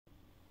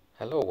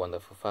Hello,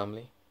 wonderful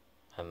family.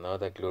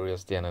 Another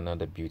glorious day and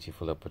another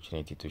beautiful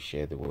opportunity to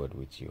share the word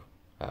with you.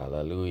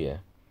 Hallelujah.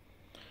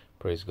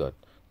 Praise God.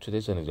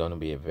 Today's one is going to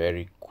be a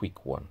very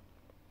quick one.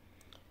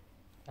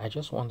 I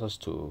just want us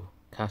to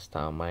cast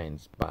our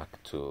minds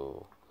back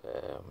to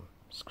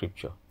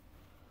scripture.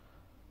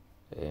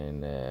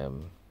 And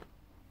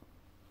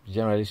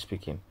generally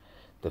speaking,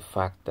 the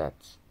fact that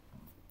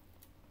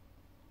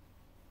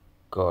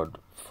God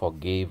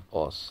forgave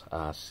us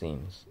our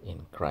sins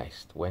in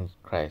Christ when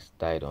Christ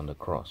died on the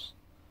cross.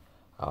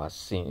 Our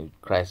sin,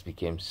 Christ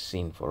became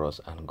sin for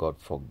us, and God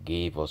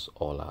forgave us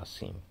all our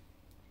sin.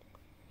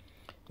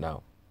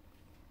 Now,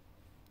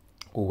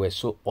 we were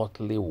so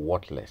utterly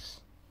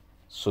worthless,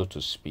 so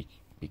to speak,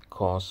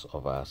 because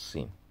of our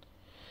sin.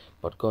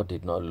 But God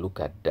did not look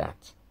at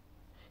that.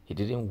 He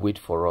didn't wait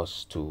for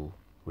us to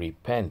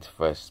repent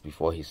first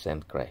before He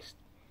sent Christ.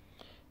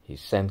 He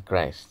sent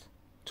Christ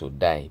to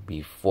die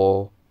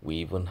before we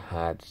even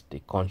had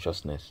the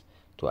consciousness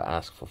to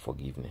ask for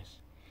forgiveness.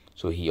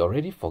 So He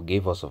already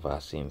forgave us of our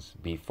sins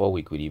before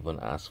we could even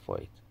ask for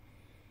it,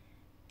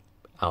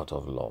 out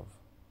of love.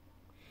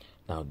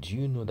 Now, do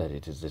you know that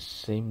it is the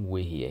same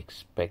way He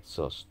expects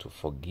us to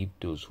forgive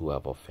those who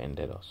have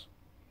offended us?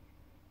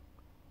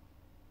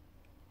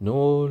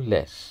 No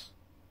less.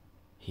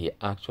 He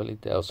actually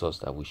tells us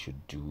that we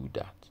should do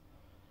that.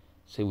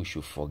 Say we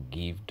should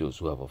forgive those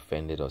who have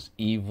offended us,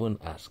 even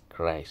as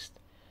Christ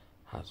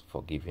has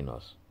forgiven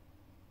us.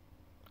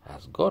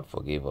 As God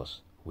forgave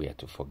us, we are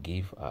to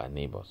forgive our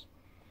neighbors.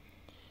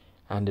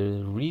 And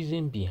the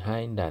reason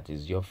behind that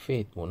is your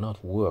faith will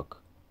not work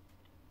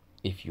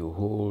if you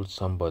hold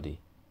somebody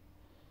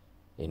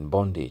in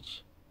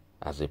bondage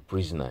as a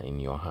prisoner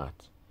in your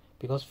heart.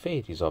 Because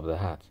faith is of the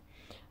heart,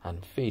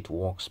 and faith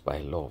walks by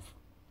love.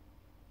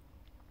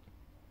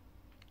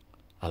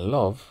 And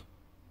love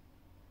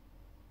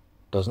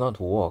does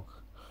not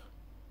walk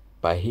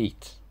by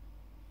hate.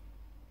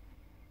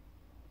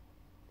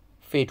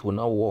 Faith will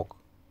not walk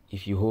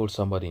if you hold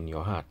somebody in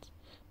your heart.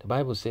 The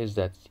Bible says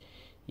that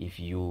if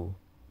you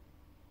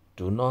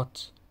do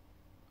not,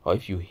 or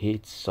if you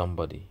hate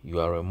somebody, you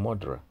are a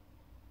murderer.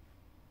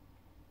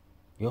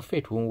 Your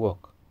faith won't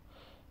work.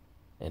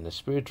 In the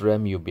spirit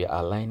realm, you'll be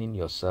aligning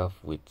yourself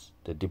with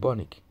the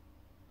demonic,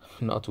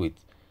 not with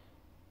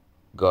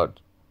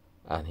God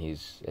and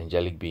His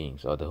angelic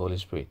beings or the Holy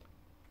Spirit.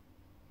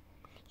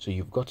 So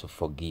you've got to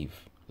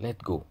forgive.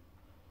 Let go.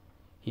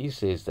 He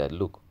says that,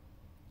 look,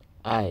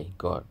 I,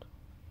 God,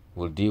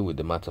 will deal with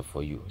the matter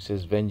for you. He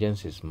says,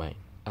 vengeance is mine.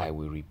 I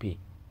will repay.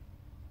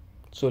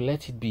 So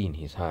let it be in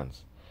His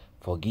hands.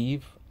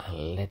 Forgive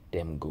and let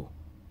them go.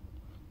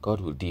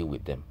 God will deal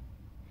with them.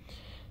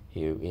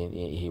 He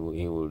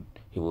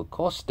will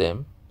cause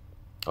them,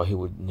 or he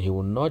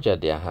will nudge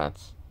at their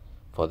hearts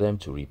for them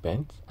to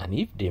repent. And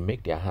if they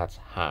make their hearts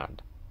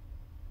hard,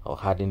 or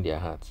harden their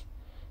hearts,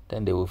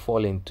 then they will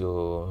fall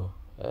into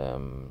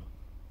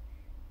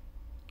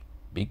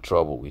big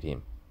trouble with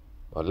Him.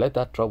 But let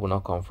that trouble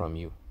not come from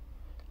you.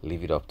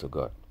 Leave it up to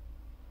God.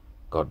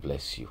 God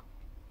bless you.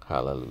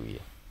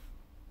 Hallelujah.